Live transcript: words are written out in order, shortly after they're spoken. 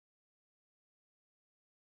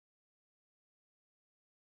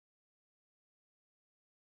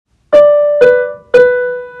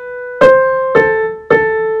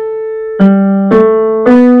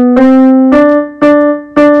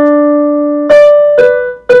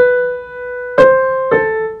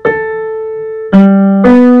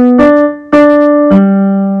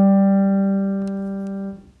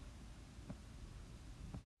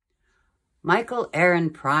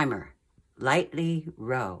lesson primer, lightly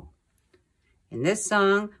row. In this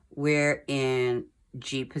song, we're in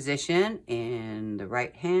G position in the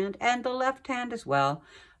right hand and the left hand as well.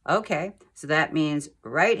 Okay, so that means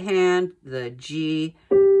right hand, the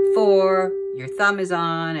G4, your thumb is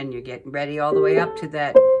on and you're getting ready all the way up to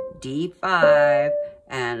that D5,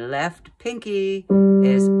 and left pinky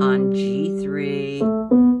is on G3.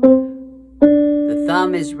 The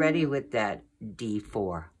thumb is ready with that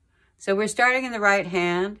D4. So we're starting in the right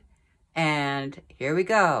hand, and here we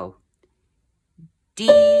go. D,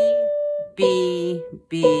 B,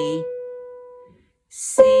 B,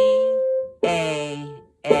 C, A,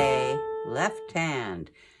 left hand,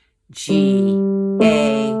 G,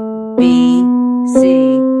 A, B,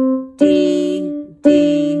 C, D, D,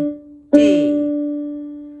 D,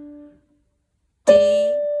 D,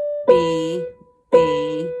 B, B,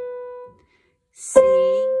 C,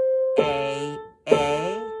 A,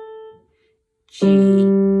 G,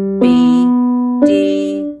 B, D,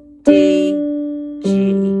 D, G.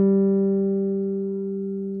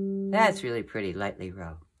 That's really pretty, lightly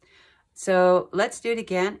row. So let's do it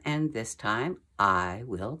again, and this time I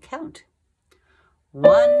will count.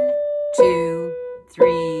 1, 2,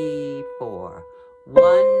 3, 4.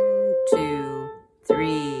 1, 2,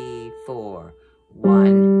 3, 4.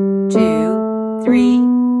 1, 2, 3,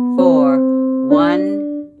 4.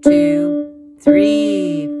 1, 2,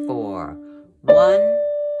 3, 4. 1,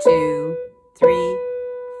 2, 3,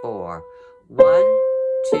 4. 1,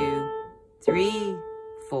 2, 3,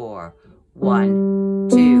 4. 1,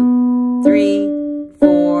 2,